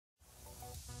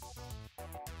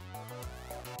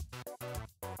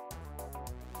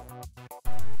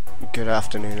Good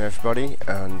afternoon everybody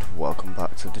and welcome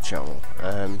back to the channel.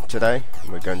 Today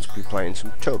we're going to be playing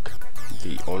some TUG,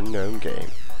 the unknown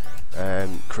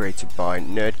game, created by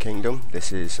Nerd Kingdom.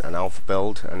 This is an alpha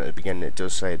build, and at the beginning it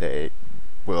does say that it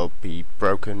will be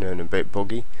broken and a bit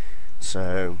buggy,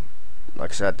 so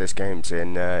like I said, this game's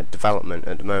in development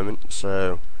at the moment,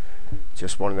 so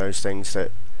just one of those things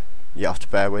that you have to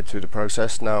bear with through the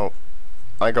process. Now,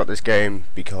 I got this game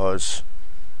because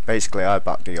basically I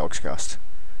backed the Yogscast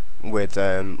with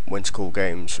Winter Cool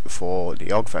Games for the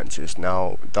Yog Ventures.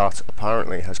 Now that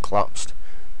apparently has collapsed,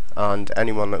 and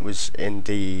anyone that was in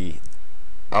the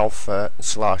alpha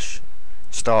slash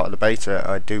start of the beta,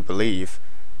 I do believe,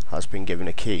 has been given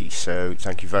a key. So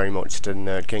thank you very much to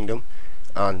Nerd Kingdom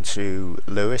and to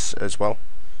Lewis as well.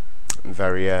 I'm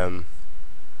very how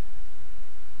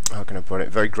can I put it,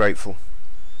 very grateful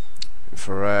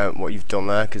for what you've done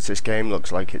there, because this game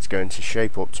looks like it's going to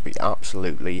shape up to be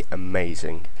absolutely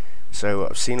amazing. So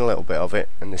I've seen a little bit of it,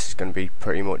 and this is going to be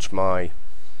pretty much my, I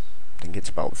think it's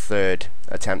about third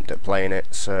attempt at playing it,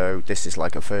 so this is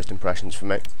like a first impressions for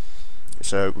me.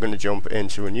 So we're going to jump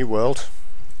into a new world,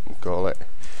 we'll call it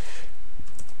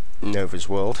Nova's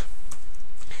World.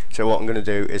 So what I'm going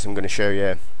to do is I'm going to show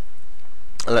you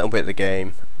a little bit of the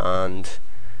game and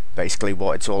basically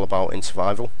what it's all about in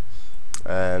survival.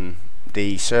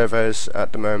 The servers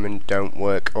at the moment don't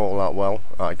work all that well.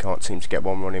 I can't seem to get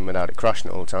one running without it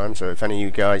crashing all the time, so if any of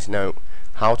you guys know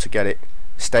how to get it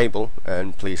stable,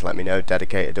 and please let me know,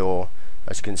 dedicated, or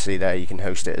as you can see there, you can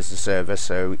host it as a server,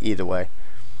 so either way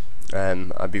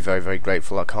I'd be very, very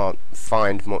grateful. I can't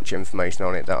find much information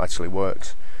on it that actually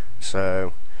works,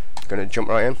 so I'm going to jump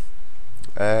right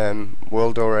in.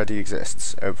 World already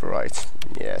exists, overwrite,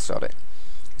 yeah, sod it.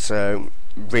 So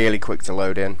really quick to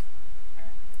load in,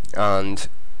 and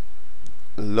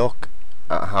look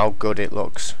at how good it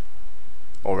looks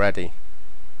already,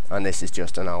 and this is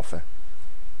just an alpha.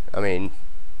 I mean,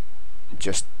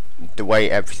 just the way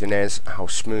everything is, how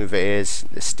smooth it is,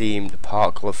 the steam, the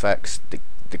particle effects,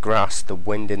 the grass, the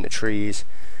wind in the trees,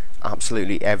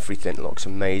 absolutely everything looks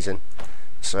amazing.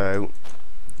 So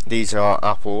these are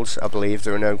apples, I believe.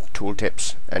 There are no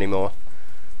tooltips anymore,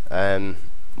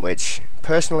 which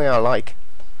personally I like.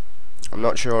 I'm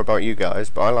not sure about you guys,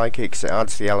 but I like it because it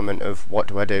adds the element of what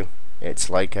do I do. It's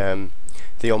like the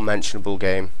unmentionable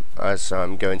game, as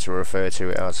I'm going to refer to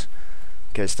it as,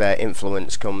 because their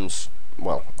influence comes,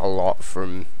 well, a lot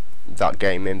from that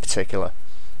game in particular,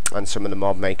 and some of the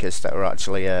mod makers that are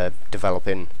actually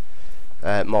developing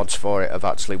mods for it have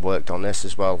actually worked on this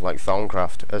as well, like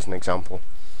Thorncraft as an example.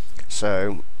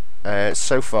 So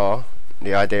so far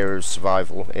the idea of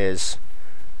survival is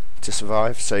to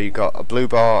survive. So you've got a blue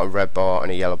bar, a red bar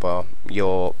and a yellow bar.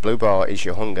 Your blue bar is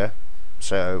your hunger,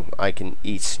 so I can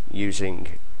eat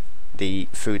using the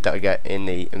food that I get in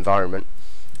the environment.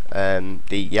 The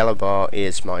yellow bar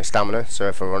is my stamina, so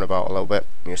if I run about a little bit,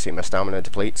 you'll see my stamina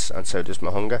depletes, and so does my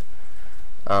hunger.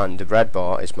 And the red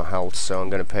bar is my health, so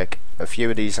I'm going to pick a few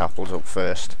of these apples up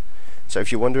first. So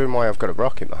if you're wondering why I've got a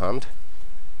rock in my hand,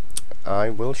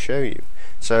 I will show you.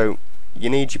 So you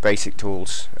need your basic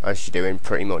tools, as you do in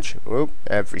pretty much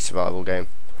every survival game.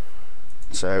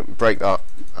 So break that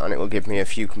and it will give me a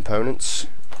few components.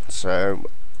 So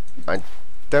I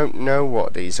don't know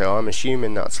what these are. I'm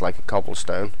assuming that's like a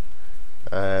cobblestone.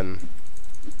 I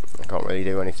can't really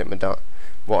do anything with that.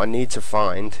 What I need to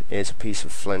find is a piece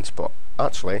of flint, but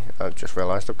actually I've just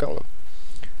realised I've got one.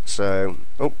 So,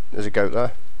 oh, there's a goat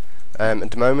there.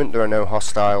 At the moment there are no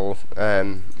hostile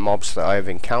mobs that I have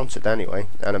encountered anyway,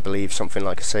 and I believe something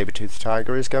like a saber-toothed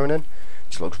tiger is going in,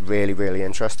 which looks really, really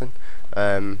interesting.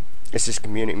 This is a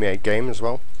community made game as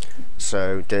well,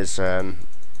 so there's a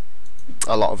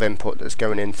lot of input that's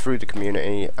going in through the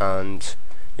community, and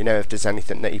you know, if there's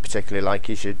anything that you particularly like,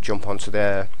 you should jump onto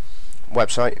their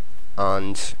website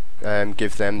and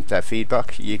give them their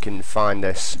feedback. You can find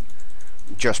this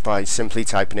just by simply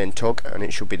typing in TUG, and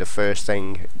it should be the first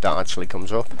thing that actually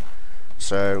comes up.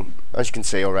 So as you can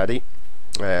see already,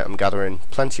 I'm gathering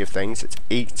plenty of things. It's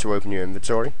E to open your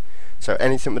inventory, so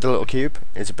anything with a little cube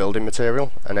is a building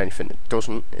material, and anything that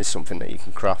doesn't is something that you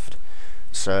can craft.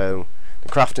 So the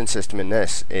crafting system in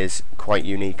this is quite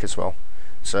unique as well.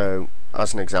 So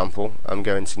as an example, I'm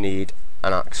going to need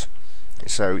an axe.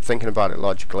 So thinking about it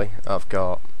logically, I've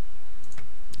got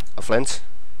a flint,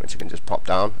 which you can just pop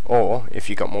down, or if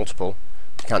you've got multiple,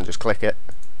 you can just click it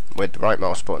with the right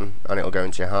mouse button and it'll go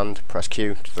into your hand. Press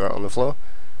Q to throw it on the floor,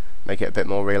 make it a bit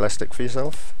more realistic for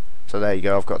yourself. So there you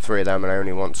go, I've got 3 of them, and I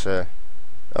only want to,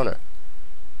 oh no,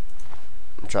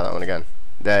 try that one again.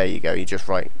 There you go, you just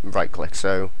right click.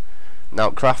 So Now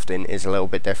crafting is a little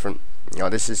bit different. Now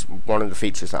this is one of the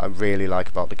features that I really like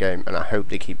about the game, and I hope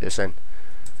they keep this in.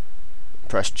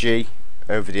 Press G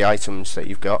over the items that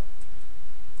you've got,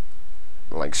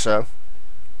 like so,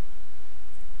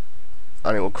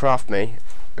 and it will craft me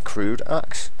a crude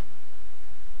axe,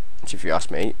 which, if you ask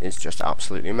me, is just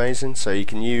absolutely amazing. So you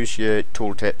can use your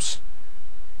tooltips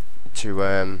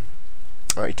to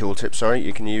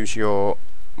you can use your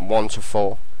 1 to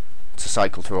 4 to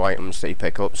cycle through items that you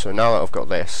pick up. So now that I've got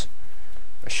this,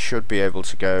 I should be able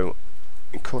to go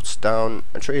and cut down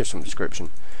a tree of some description.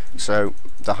 So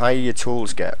the higher your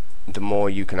tools get, the more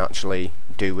you can actually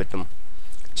do with them.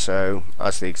 So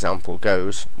as the example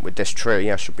goes, with this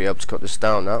tree I should be able to cut this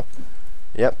down now.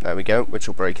 Yep, there we go, which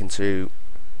will break into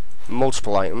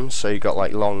multiple items. So you've got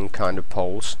like long kind of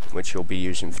poles, which you'll be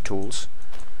using for tools.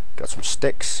 Got some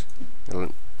sticks,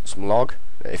 some log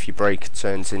that if you break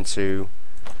turns into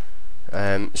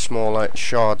smaller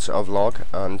shards of log,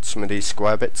 and some of these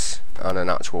square bits, and an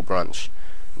actual branch.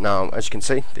 Now as you can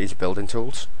see, these are building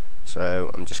tools,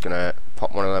 so I'm just going to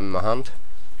pop one of them in my hand,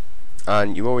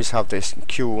 and you always have this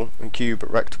cube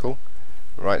rectangle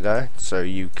right there, so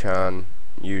you can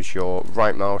use your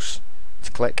right mouse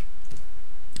to click,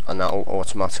 and that will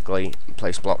automatically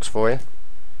place blocks for you.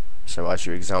 So as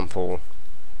your example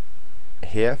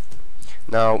here.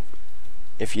 Now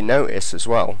if you notice as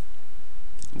well,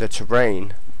 the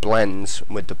terrain blends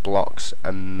with the blocks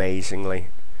amazingly,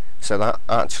 so that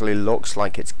actually looks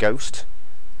like it's ghost,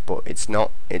 but it's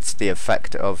not. It's the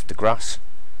effect of the grass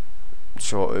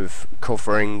sort of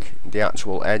covering the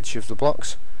actual edge of the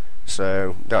blocks.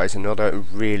 So that is another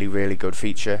really good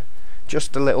feature.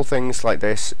 Just the little things like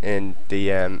this in the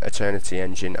Eternity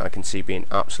engine I can see being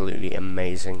absolutely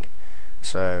amazing.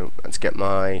 So let's get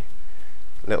my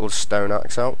little stone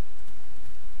axe out,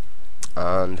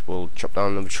 and we'll chop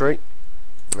down another tree.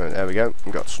 Right, there we go.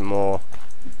 We've got some more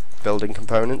building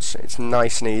components. It's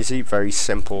nice and easy, very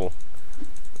simple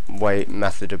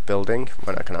method of building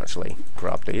when I can actually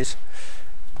grab these.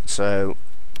 So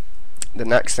the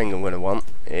next thing I'm going to want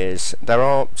is, there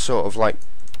are sort of like,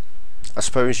 I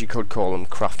suppose you could call them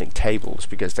crafting tables,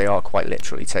 because they are quite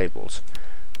literally tables.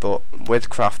 But with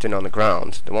crafting on the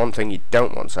ground, the one thing you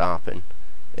don't want to happen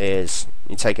is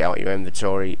you take it out of your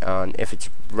inventory, and if it's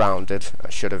rounded, I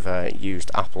should have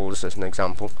used apples as an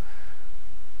example.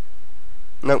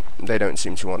 Nope, they don't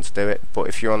seem to want to do it, but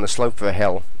if you're on the slope of a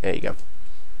hill, there you go,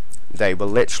 they will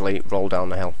literally roll down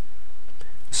the hill.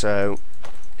 So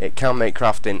it can make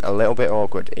crafting a little bit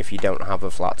awkward if you don't have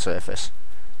a flat surface.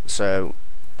 So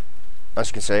as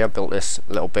you can see, I built this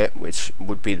little bit, which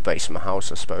would be the base of my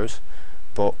house, I suppose,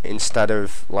 but instead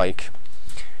of like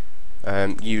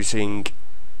using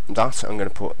that, I'm going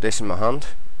to put this in my hand,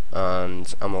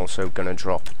 and I'm also going to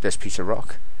drop this piece of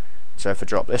rock. So if I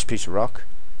drop this piece of rock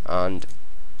and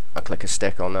I click a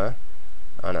stick on there,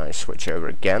 and I switch over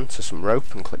again to some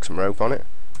rope and click some rope on it,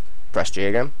 press G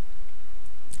again,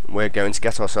 we're going to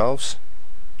get ourselves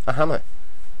a hammer,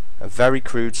 a very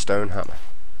crude stone hammer.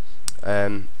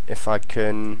 If I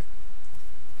can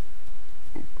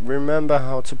remember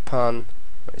how to pan,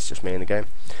 it's just me in the game,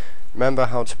 remember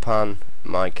how to pan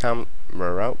my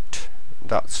camera out,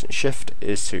 that's shift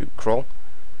is to crawl,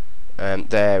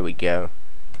 there we go.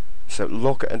 So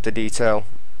look at the detail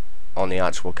on the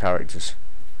actual characters,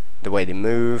 the way they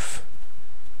move,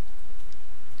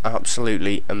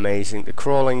 absolutely amazing. The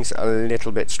crawling's a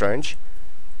little bit strange,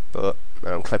 but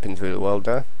I'm clipping through the world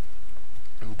there.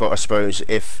 But I suppose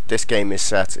if this game is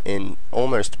set in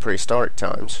almost prehistoric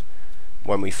times,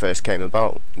 when we first came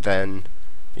about, then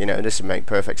you know this would make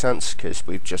perfect sense, because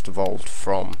we've just evolved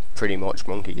from pretty much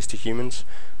monkeys to humans.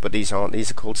 But these aren't, these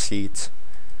are called seeds.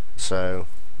 So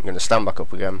I'm going to stand back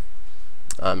up again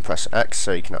and press X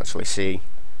so you can actually see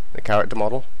the character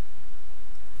model.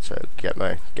 So get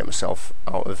myself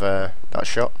out of that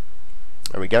shot.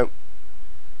 There we go.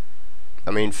 I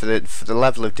mean, for the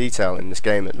level of detail in this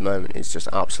game at the moment, it's just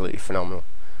absolutely phenomenal.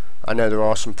 I know there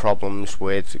are some problems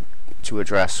to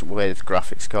address with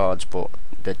graphics cards, but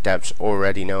the devs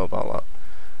already know about that.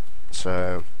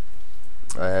 So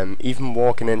even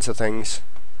walking into things,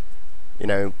 you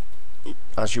know,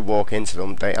 as you walk into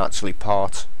them, they actually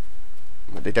part,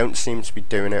 but they don't seem to be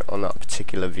doing it on that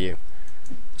particular view.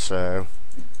 So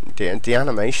the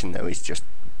animation though is just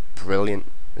brilliant.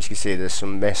 As you can see, there's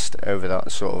some mist over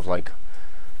that sort of like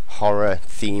horror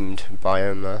themed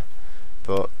biome there.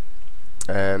 But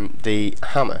the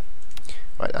hammer,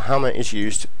 right, the hammer is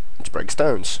used to break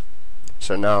stones.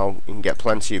 So now you can get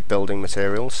plenty of building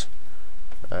materials.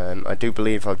 I do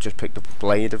believe I've just picked up a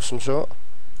blade of some sort,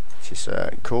 which is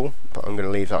cool, but I'm going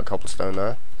to leave that cobblestone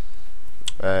there.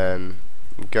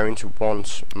 I'm going to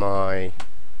want my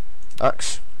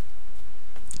axe.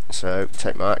 So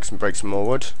take my axe and break some more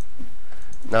wood.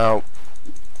 Now,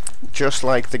 just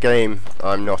like the game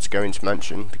I'm not going to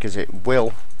mention, because it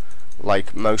will,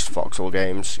 like most Foxhole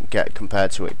games, get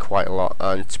compared to it quite a lot,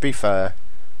 and to be fair,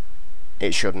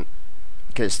 it shouldn't,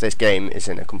 because this game is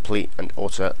in a complete and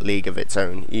utter league of its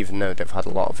own, even though they've had a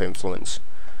lot of influence.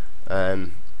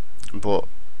 But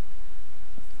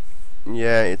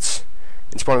yeah, it's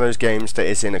one of those games that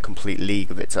is in a complete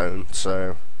league of its own,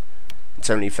 so it's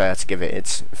only fair to give it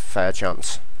its fair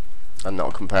chance and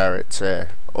not compare it to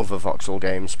other Foxhole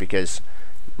games, because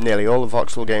nearly all the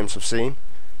Foxhole games I've seen,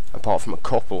 apart from a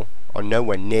couple, are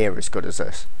nowhere near as good as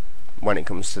this when it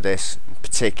comes to this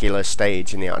particular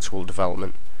stage in the actual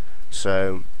development.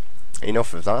 So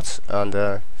enough of that,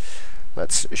 and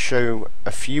let's show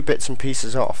a few bits and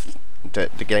pieces off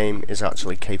that the game is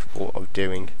actually capable of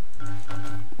doing.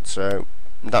 So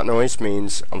that noise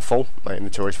means I'm full, my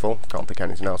inventory's full, can't pick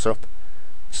anything else up.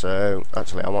 So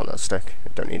actually I want that stick, I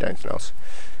don't need anything else.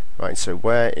 Right, so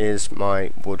where is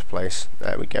my wood place?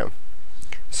 There we go.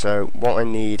 So what I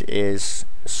need is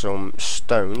some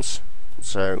stones.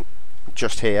 So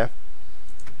just here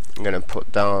I'm going to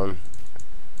put down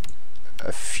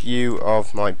a few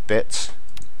of my bits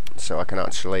so I can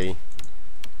actually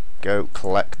go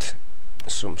collect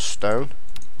some stone.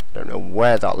 Don't know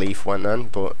where that leaf went then,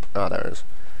 but there it is.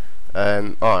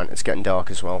 Alright, it's getting dark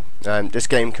as well. This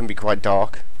game can be quite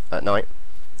dark at night.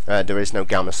 There is no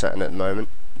gamma setting at the moment,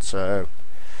 so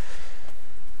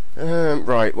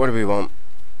right, what do we want?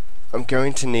 I'm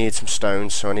going to need some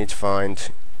stones, so I need to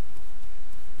find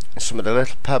some of the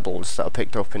little pebbles that I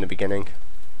picked up in the beginning.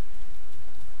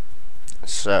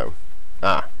 So,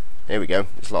 here we go,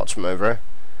 there's lots from over here.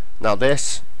 Now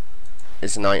this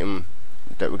is an item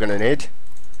that we're going to need,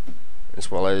 as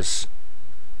well as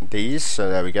these, so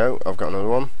there we go, I've got another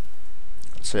one.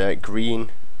 It's a green,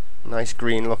 nice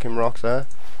green looking rock there.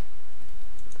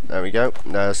 There we go,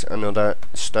 there's another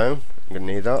stone, I'm going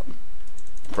to need that.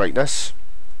 Break this.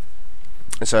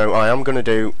 So I am going to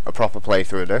do a proper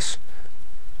playthrough of this.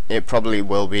 It probably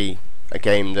will be a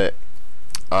game that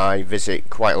I visit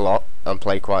quite a lot and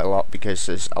play quite a lot, because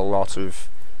there's a lot of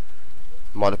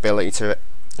modability to it.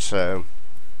 So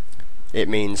it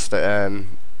means that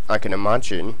I can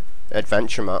imagine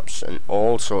adventure maps and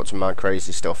all sorts of mad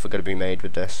crazy stuff are going to be made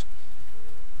with this.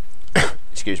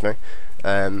 Excuse me.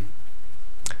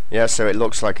 Yeah, so it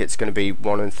looks like it's going to be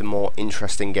one of the more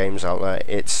interesting games out there.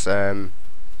 It's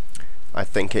I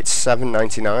think it's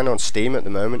 $7.99 on Steam at the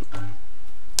moment.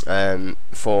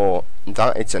 For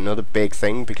that, it's another big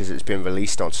thing because it's been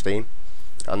released on Steam,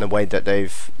 and the way that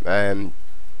they've done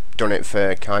it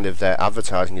for kind of their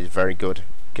advertising is very good,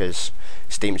 because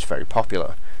Steam's very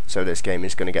popular, so this game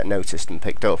is going to get noticed and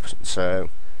picked up. So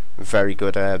very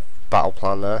good battle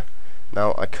plan there.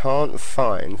 Now I can't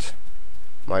find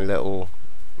my little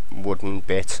wooden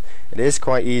bit. It is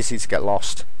quite easy to get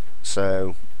lost,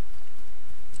 so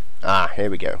here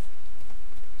we go.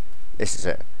 This is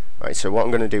it. Right, so what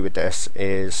I'm going to do with this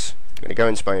is I'm going to go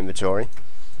into my inventory.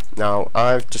 Now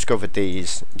I've discovered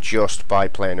these just by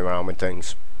playing around with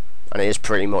things, and it is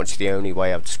pretty much the only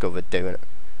way I've discovered doing it.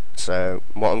 So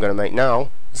what I'm going to make now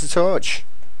is a torch.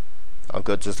 How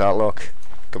good does that look?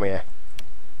 Come here.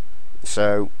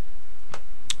 So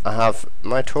I have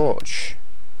my torch.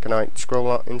 Can I scroll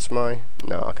that into my...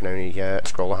 No, I can only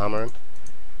scroll a hammer in.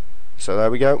 So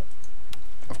there we go.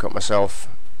 I've got myself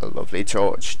a lovely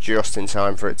torch just in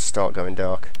time for it to start going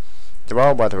dark. There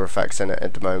are weather effects in it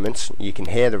at the moment. You can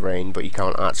hear the rain, but you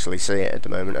can't actually see it at the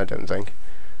moment, I don't think.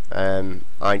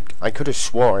 I could have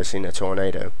swore I seen a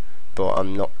tornado, but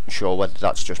I'm not sure whether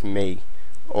that's just me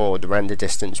or the render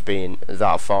distance being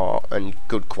that far and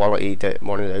good quality that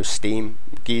one of those steam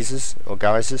geysers or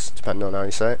geysers, depending on how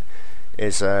you say it,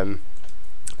 is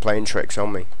playing tricks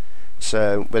on me.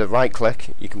 So with a right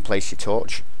click you can place your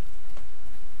torch,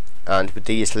 and with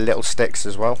these little sticks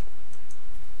as well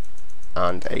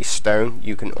and a stone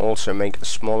you can also make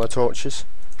smaller torches.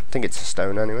 I think it's a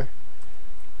stone anyway.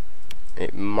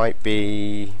 It might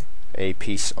be a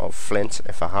piece of flint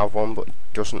if I have one, but it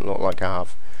doesn't look like I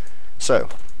have. So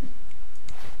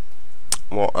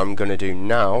what I'm going to do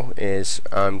now is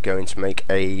I'm going to make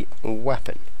a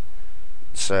weapon.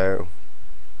 So,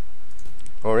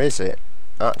 or is it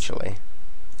actually,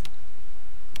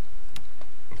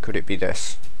 could it be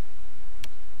this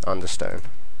and a stone?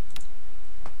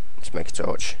 Let's make a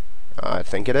torch. I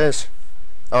think it is.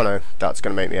 Oh no, that's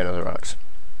going to make me another axe.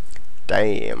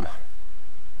 Damn.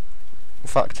 In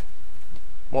fact,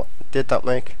 what did that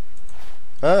make?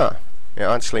 It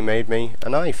actually made me a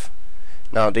knife.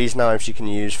 Now these knives you can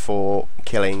use for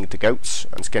killing the goats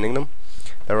and skinning them.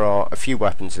 There are a few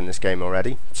weapons in this game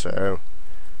already, so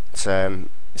it's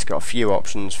got a few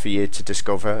options for you to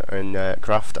discover and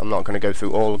craft. I'm not going to go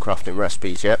through all the crafting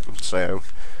recipes yet, so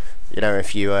you know,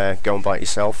 if you go and buy it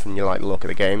yourself and you like the look of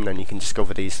the game, then you can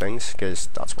discover these things, because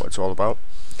that's what it's all about.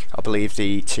 I believe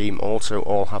the team also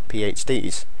all have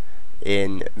PhDs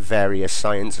in various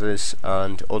sciences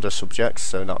and other subjects,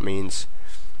 so that means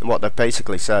what they've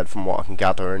basically said, from what I can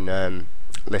gather and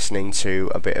listening to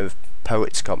a bit of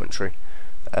poets commentary,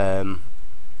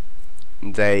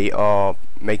 they are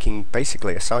making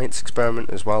basically a science experiment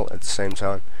as well at the same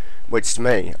time, which to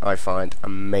me I find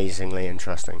amazingly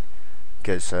interesting,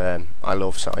 because I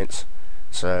love science.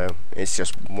 So it's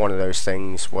just one of those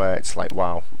things where it's like,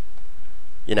 wow,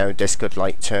 you know, this could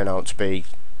like turn out to be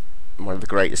one of the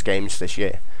greatest games this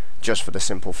year, just for the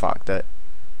simple fact that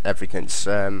everything's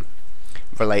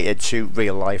related to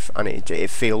real life, and it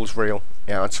feels real.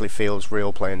 It actually feels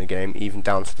real playing the game, even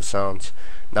down to the sounds.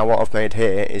 Now what I've made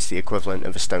here is the equivalent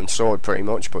of a stone sword pretty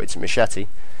much, but it's a machete,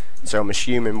 so I'm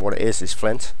assuming what it is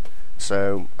flint.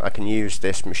 So I can use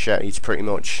this machete to pretty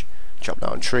much chop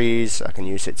down trees. I can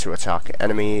use it to attack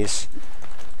enemies,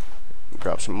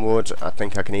 grab some wood. I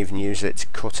think I can even use it to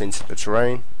cut into the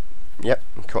terrain. Yep,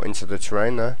 cut into the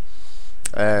terrain there.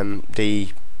 The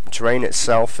terrain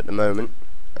itself at the moment,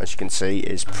 as you can see,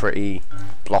 is pretty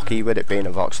blocky, with it being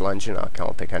a voxel engine. I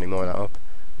can't pick any more of that up.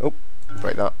 Oh,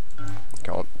 break that.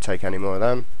 Can't take any more of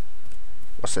them.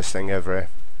 What's this thing over here?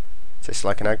 Is this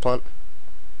like an eggplant?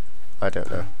 I don't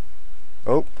know.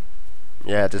 Oh,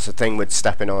 yeah, there's a thing with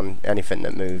stepping on anything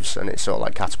that moves, and it sort of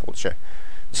like catapults you.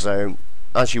 So,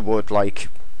 as you would like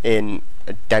in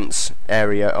a dense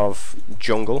area of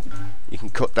jungle, you can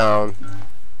cut down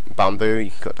bamboo,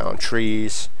 you can cut down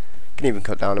trees, you can even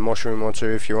cut down a mushroom or two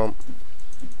if you want,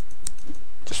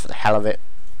 just for the hell of it.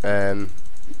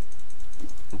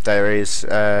 There is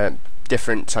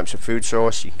different types of food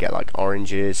source. You can get like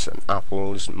oranges and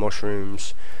apples and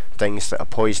mushrooms, things that are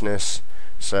poisonous.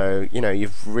 So, you know,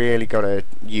 you've really got to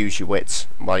use your wits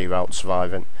while you're out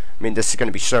surviving. I mean, this is going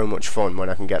to be so much fun when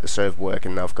I can get the server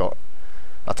working. I've got,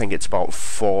 I think it's about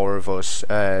 4 of us,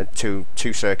 two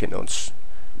Circuit Nuts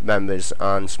members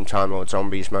and some Time Lord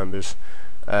Zombies members,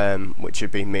 which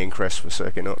would be me and Kris for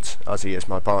Circuit Nuts, as he is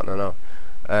my partner now.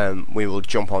 We will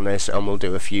jump on this and we'll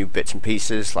do a few bits and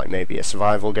pieces, like maybe a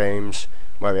survival games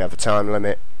where we have a time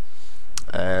limit,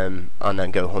 and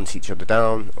then go hunt each other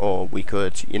down, or we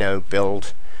could, you know,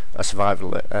 build a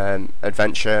survival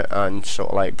adventure and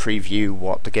sort of like preview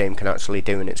what the game can actually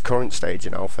do in its current stage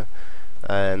in alpha,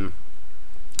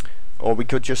 or we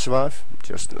could just survive,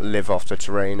 just live off the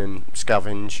terrain and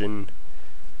scavenge and,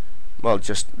 well,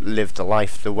 just live the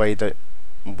life the way that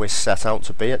we're set out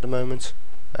to be at the moment,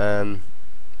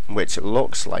 which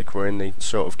looks like we're in the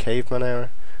sort of caveman era.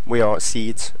 We are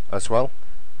seeds as well.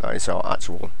 That is our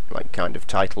actual like kind of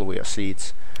title. We are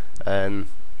seeds.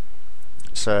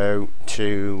 So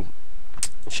to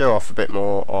show off a bit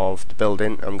more of the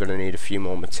building, I'm going to need a few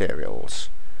more materials.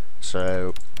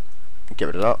 So get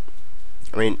rid of that.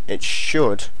 I mean, it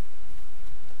should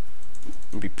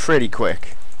be pretty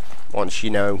quick once you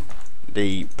know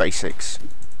the basics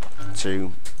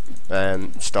to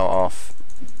start off.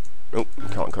 Oh,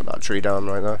 can't cut that tree down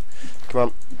right there. Come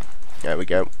on. There we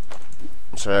go.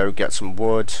 So get some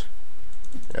wood,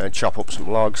 chop up some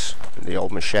logs with the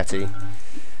old machete.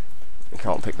 I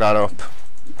can't pick that up.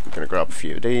 I'm going to grab a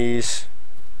few of these.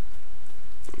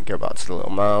 Go back to the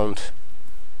little mound,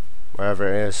 wherever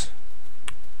it is.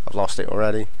 I've lost it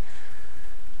already.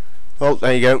 Well,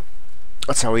 there you go.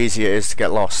 That's how easy it is to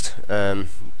get lost. It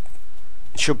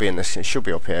should be in this. It should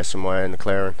be up here somewhere in the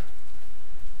clearing.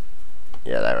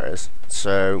 Yeah, there it is.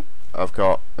 So I've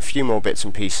got a few more bits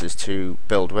and pieces to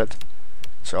build with,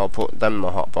 so I'll put them in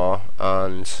my hotbar.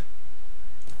 And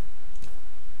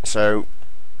so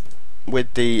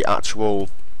with the actual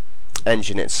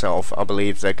engine itself, I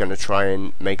believe they're going to try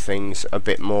and make things a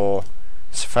bit more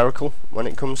spherical when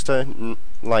it comes to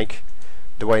like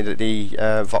the way that the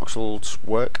voxels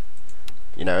work.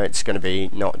 You know, it's going to be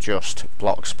not just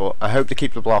blocks, but I hope to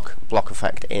keep the block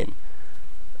effect in,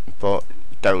 but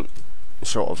don't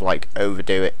sort of like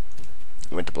overdo it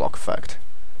with the block effect,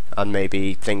 and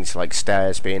maybe things like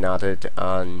stairs being added,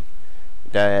 and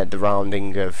the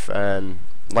rounding of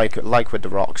like with the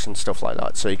rocks and stuff like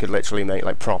that, so you could literally make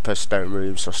like proper stone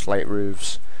roofs or slate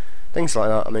roofs, things like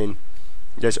that. I mean,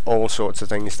 there's all sorts of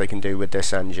things they can do with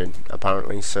this engine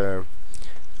apparently. So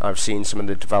I've seen some of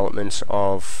the developments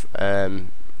of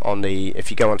on the, if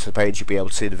you go onto the page you'll be able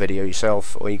to see the video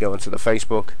yourself, or you go onto the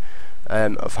Facebook,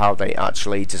 of how they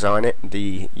actually design it.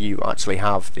 You actually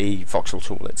have the voxel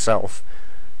tool itself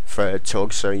for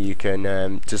TUG, so you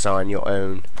can design your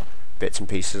own bits and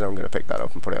pieces. I'm going to pick that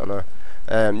up and put it on there.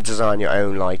 Design your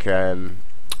own like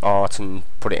art and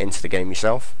put it into the game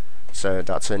yourself. So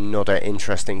that's another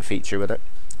interesting feature with it.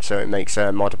 So it makes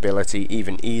modability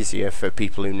even easier for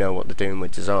people who know what they're doing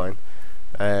with design.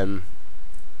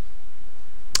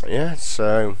 Yeah,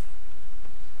 so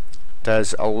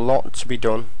there's a lot to be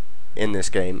done in this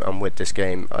game and with this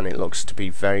game, and it looks to be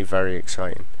very, very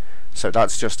exciting. So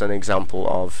that's just an example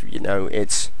of, you know,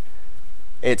 it's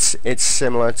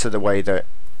similar to the way that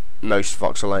most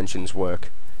voxel engines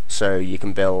work. So you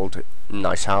can build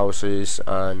nice houses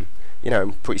and, you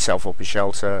know, put yourself up a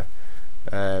shelter.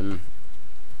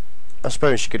 I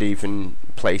suppose you could even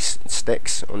place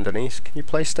sticks underneath. Can you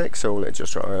place sticks, or will it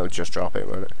just drop it,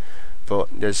 won't it? But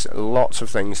there's lots of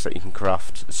things that you can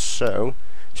craft. So,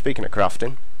 speaking of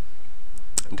crafting,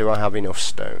 do I have enough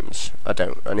stones? I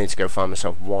don't. I need to go find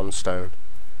myself 1 stone.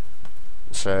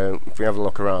 So, if we have a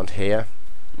look around here,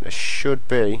 there should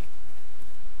be...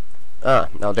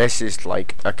 now this is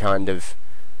like a kind of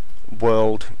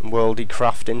worldy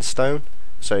crafting stone.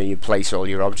 So you place all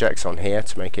your objects on here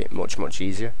to make it much, much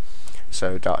easier.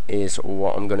 So that is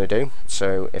what I'm going to do.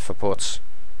 So if I put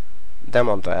them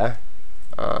on there,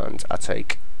 and I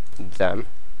take them,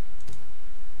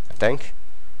 I think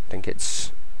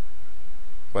it's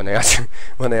when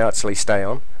they actually stay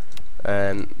on,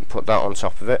 put that on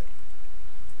top of it,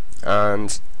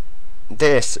 and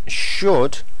this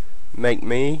should make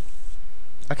me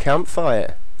a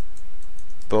campfire.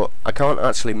 But I can't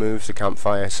actually move the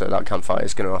campfire, so that campfire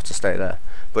is going to have to stay there.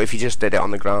 But if you just did it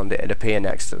on the ground, it'd appear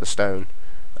next to the stone,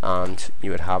 and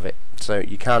you would have it. So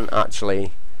you can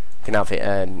actually have it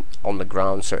on the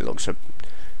ground, so it looks a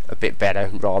bit better,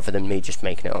 rather than me just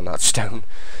making it on that stone.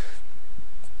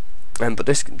 But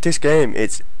this game,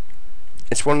 it's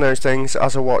one of those things.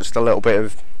 As I watched a little bit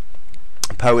of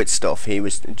Poet stuff, he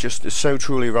was just so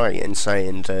truly right in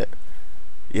saying that,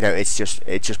 you know, it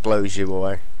just blows you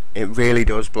away. It really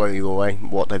does blow you away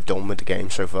what they've done with the game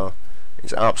so far.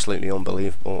 It's absolutely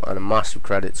unbelievable, and a massive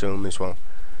credit to them as well,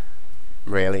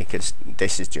 really, because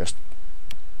this is just,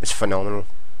 it's phenomenal.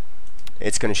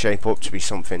 It's going to shape up to be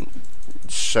something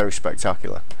so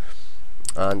spectacular,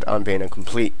 and I'm being a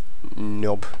complete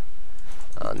nub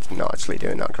and not actually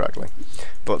doing that correctly.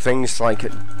 But things like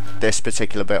this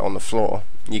particular bit on the floor,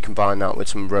 you combine that with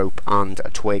some rope and a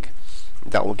twig,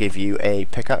 that will give you a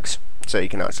pickaxe, so you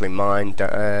can actually mine.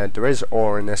 There is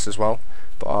ore in this as well,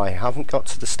 but I haven't got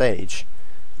to the stage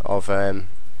of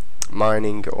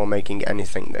mining or making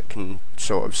anything that can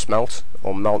sort of smelt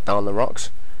or melt down the rocks.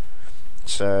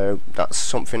 So that's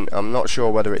something, I'm not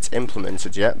sure whether it's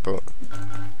implemented yet, but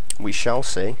we shall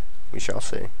see. We shall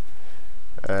see.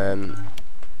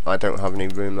 I don't have any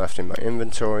room left in my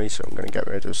inventory, so I'm going to get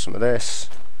rid of some of this.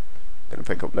 I'm going to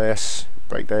pick up this,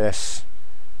 break this,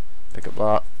 pick up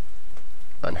that,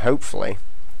 and hopefully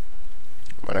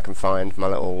when I can find my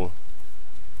little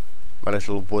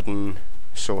wooden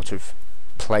sort of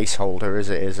placeholder,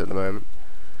 as it is at the moment,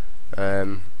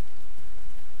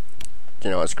 you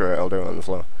know what, screw it, I'll do it on the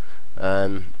floor.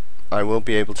 I will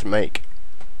be able to make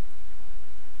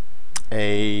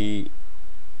a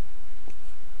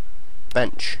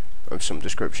bench of some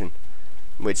description,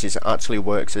 which actually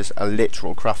works as a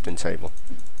literal crafting table.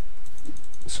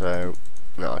 So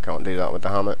no, I can't do that with the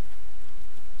hammer.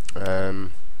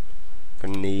 Gonna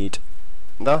need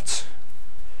that.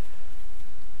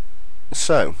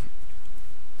 So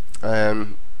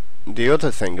the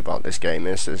other thing about this game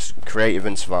is there's creative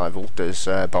and survival. There's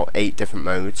about 8 different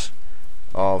modes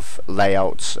of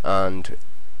layouts and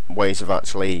ways of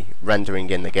actually rendering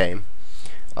in the game.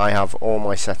 I have all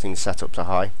my settings set up to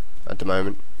high at the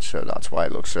moment, so that's why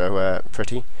it looks so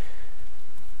pretty.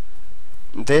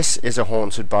 This is a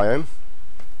haunted biome,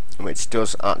 which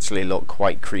does actually look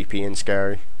quite creepy and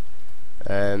scary.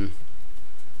 I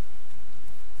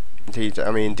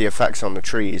mean, the effects on the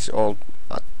trees, I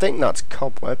think that's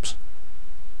cobwebs.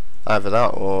 Either that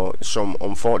or some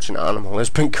unfortunate animal has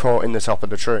been caught in the top of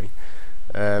the tree.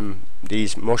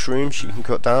 These mushrooms you can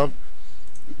cut down.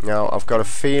 Now I've got a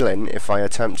feeling if I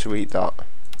attempt to eat that,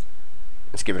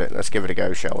 let's give it a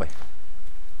go, shall we?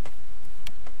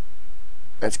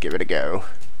 Let's give it a go.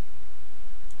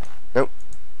 Nope.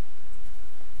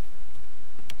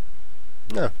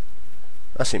 No,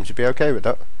 I seem to be okay with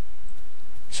that.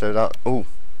 So that, ooh,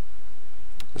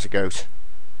 there's a goat.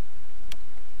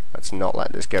 Let's not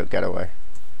let this goat get away.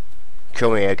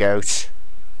 Come here, goat.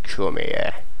 Come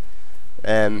here.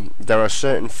 There are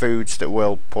certain foods that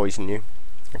will poison you,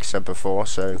 like I said before,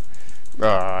 so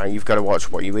you've got to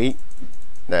watch what you eat.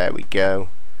 There we go.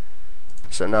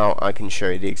 So now I can show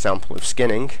you the example of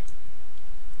skinning.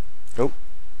 Oh,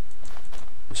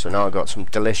 so now I've got some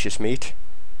delicious meat,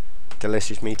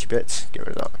 delicious meaty bits. Get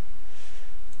rid of that,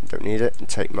 don't need it, and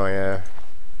take my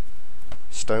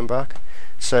stone back.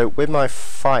 So with my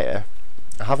fire,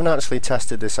 I haven't actually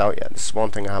tested this out yet. This is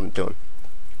one thing I haven't done,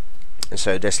 and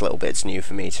so this little bit's new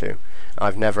for me too.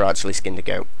 I've never actually skinned a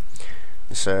goat,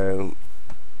 so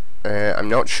I'm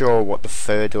not sure what the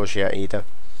fur does yet either,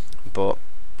 but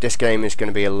this game is going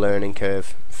to be a learning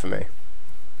curve for me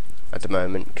at the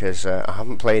moment, because I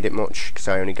haven't played it much because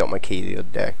I only got my key the other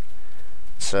day.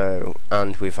 So,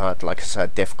 and we've had, like I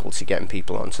said, difficulty getting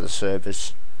people onto the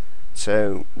servers.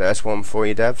 So there's one for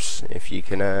you devs. If you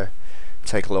can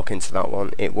take a look into that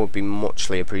one, it would be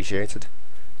muchly appreciated.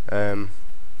 I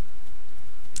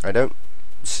don't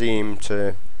seem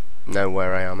to know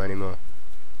where I am anymore.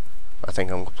 I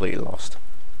think I'm completely lost.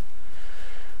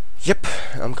 Yep,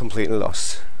 I'm completely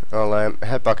lost. I'll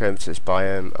head back over to this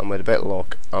biome, and with a bit of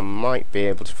luck I might be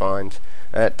able to find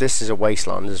this is a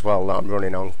wasteland as well that I'm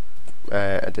running on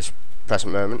at this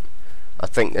present moment. I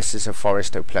think this is a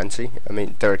forest of plenty. I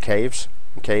mean, there are cave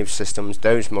systems.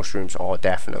 Those mushrooms are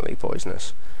definitely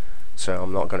poisonous, so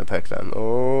I'm not going to pick them.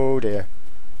 Oh dear.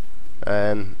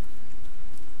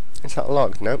 Is that a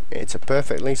log? Nope, it's a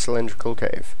perfectly cylindrical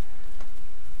cave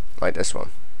like this one.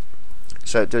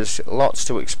 So there's lots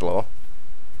to explore.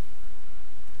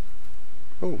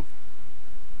 Ooh,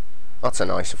 that's a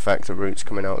nice effect, the roots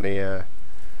coming out the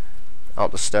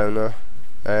stone there.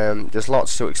 There's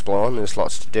lots to explore and there's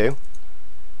lots to do.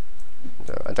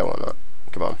 I don't want that.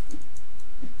 Come on.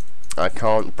 I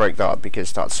can't break that up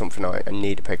because that's something I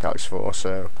need a pickaxe for,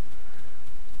 so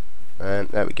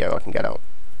there we go, I can get out.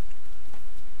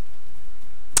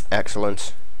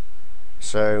 Excellent.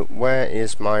 So where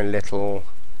is my little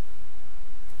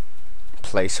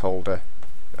placeholder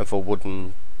of a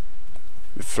wooden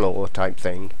floor type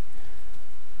thing?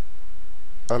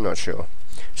 I'm not sure.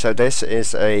 So this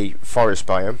is a forest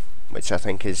biome, which I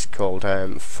think is called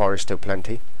Forest of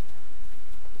Plenty,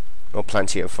 or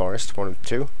Plenty of Forest, one of the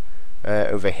two.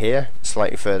 Over here,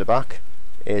 slightly further back,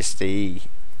 is the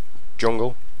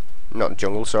jungle, not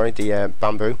jungle, sorry, the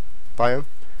bamboo biome.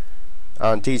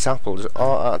 And these apples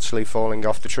are actually falling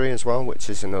off the tree as well, which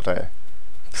is another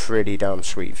pretty damn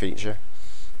sweet feature.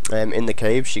 In the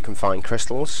caves you can find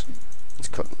crystals. Let's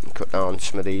cut down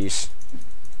some of these.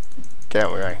 Get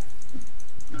out of the way.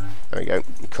 There we go.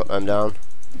 Cut them down.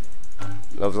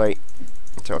 Lovely.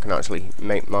 So I can actually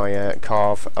make my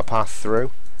carve a path through.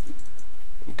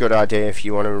 Good idea if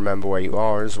you want to remember where you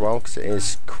are as well, because it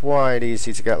is quite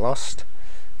easy to get lost.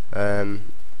 What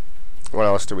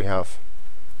else do we have?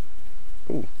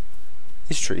 Ooh,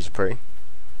 these trees are pretty.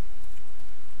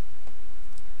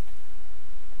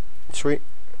 Sweet.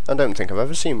 I don't think I've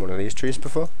ever seen one of these trees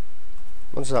before.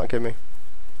 What does that give me?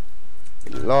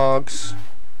 Logs.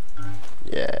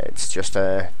 Yeah, it's just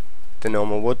the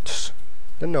normal woods.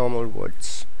 The normal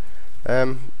woods.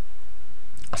 I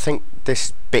think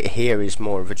this bit here is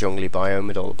more of a jungly biome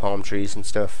with all the palm trees and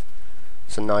stuff.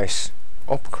 It's a nice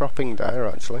upcropping there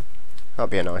actually.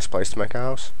 That'd be a nice place to make a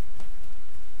house.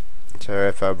 So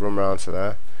if I run around to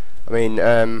there, I mean,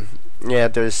 yeah,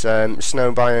 there's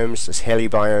snow biomes, there's hilly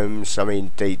biomes. I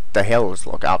mean, the hills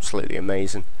look absolutely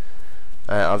amazing.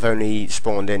 I've only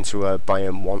spawned into a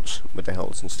biome once with the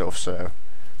hills and stuff, so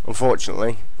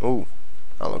unfortunately, ooh,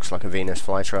 that looks like a Venus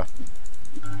flytrap.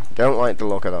 Don't like the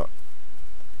look of that.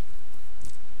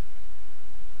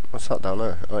 What's that down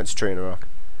there? Oh, it's a tree in a rock.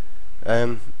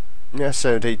 Yeah,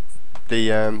 so the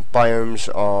biomes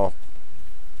are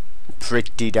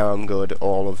pretty damn good,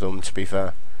 all of them, to be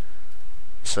fair.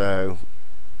 So,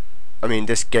 I mean,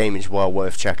 this game is well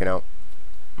worth checking out.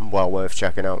 Well worth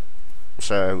checking out.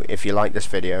 So, if you like this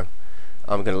video,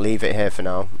 I'm going to leave it here for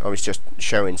now. I was just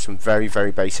showing some very,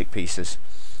 very basic pieces.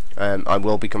 I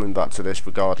will be coming back to this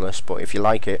regardless, but if you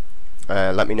like it,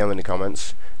 let me know in the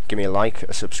comments. Give me a like,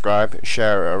 a subscribe,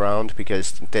 share it around,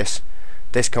 because this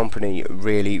company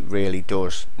really, really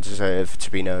does deserve to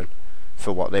be known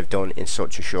for what they've done in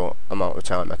such a short amount of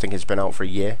time. I think it's been out for a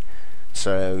year,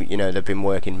 so you know they've been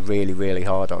working really, really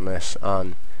hard on this,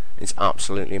 and it's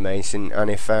absolutely amazing. And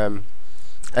if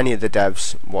any of the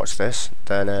devs watch this,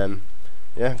 then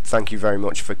yeah, thank you very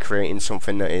much for creating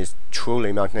something that is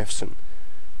truly magnificent,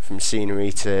 from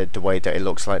scenery to the way that it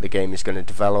looks like the game is going to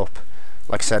develop.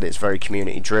 Like I said, it's very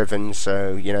community driven,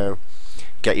 so you know,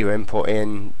 get your input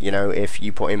in. You know, if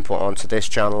you put input onto this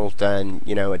channel, then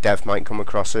you know a dev might come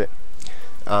across it,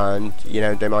 and you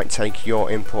know they might take your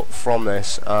input from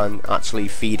this and actually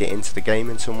feed it into the game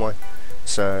in some way.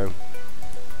 So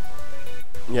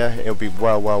yeah, it'll be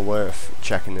well worth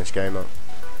checking this game out.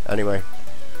 Anyway,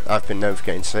 I've been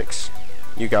Notificating6.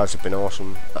 You guys have been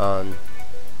awesome, and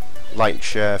like,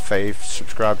 share, fave,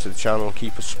 subscribe to the channel,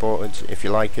 keep us supported. If you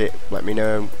like it, let me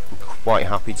know. I'm quite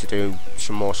happy to do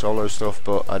some more solo stuff,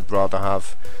 but I'd rather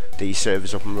have the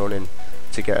servers up and running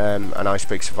to get a nice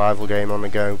big survival game on the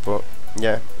go. But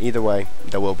yeah, either way,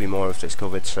 there will be more of this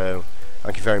covered, so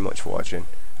thank you very much for watching,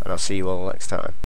 and I'll see you all next time.